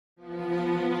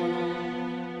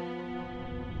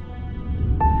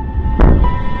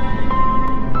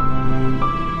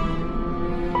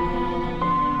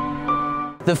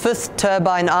The 5th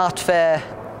Turbine Art Fair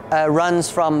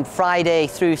runs from Friday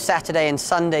through Saturday and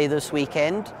Sunday this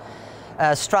weekend.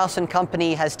 Strauss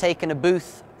Company has taken a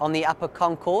booth on the upper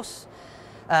concourse.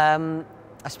 I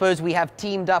suppose we have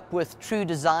teamed up with True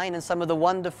Design, and some of the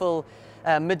wonderful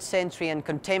mid-century and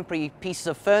contemporary pieces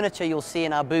of furniture you'll see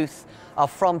in our booth are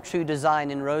from True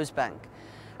Design in Rosebank.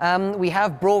 We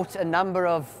have brought a number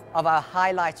of our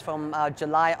highlights from our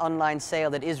July online sale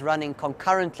that is running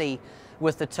concurrently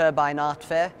with the Turbine Art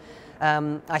Fair.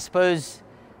 I suppose,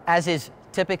 as is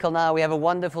typical now, we have a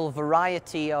wonderful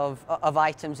variety of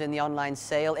items in the online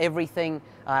sale. Everything,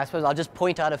 I suppose I'll just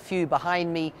point out a few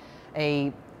behind me.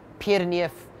 A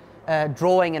Pierneef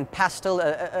drawing in pastel,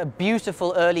 a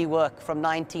beautiful early work from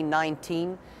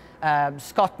 1919.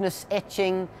 Scottness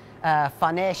etching,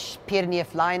 Fanesh,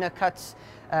 Pierneef liner cuts.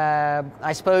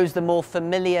 I suppose the more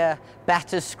familiar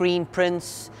batter screen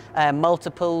prints,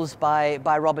 multiples by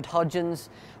Robert Hodgins.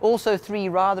 Also 3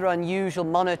 rather unusual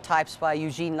monotypes by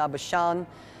Eugene Labuschagne.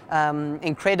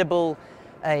 Incredible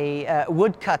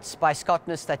woodcuts by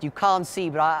Scottness that you can't see,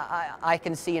 but I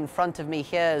can see in front of me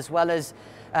here, as well as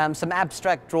some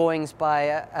abstract drawings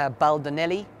by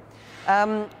Baldonelli.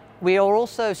 We are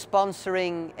also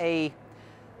sponsoring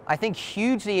I think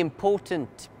hugely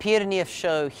important Pierneef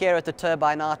show here at the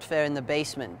Turbine Art Fair in the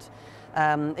basement.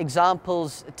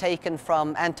 Examples taken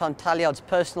from Anton Talliard's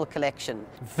personal collection.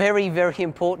 Very, very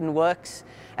important works,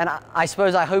 and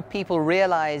I hope people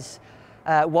realize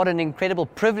what an incredible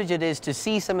privilege it is to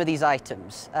see some of these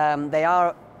items. They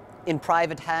are in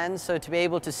private hands, so to be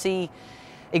able to see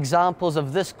examples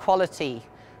of this quality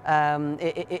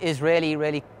is really,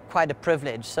 really quite a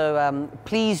privilege. So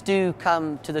please do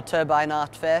come to the Turbine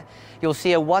Art Fair. You'll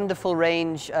see a wonderful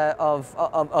range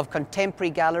of contemporary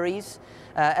galleries,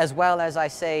 as well as, I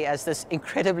say, as this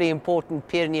incredibly important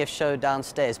Pierneef show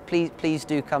downstairs. Please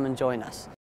do come and join us.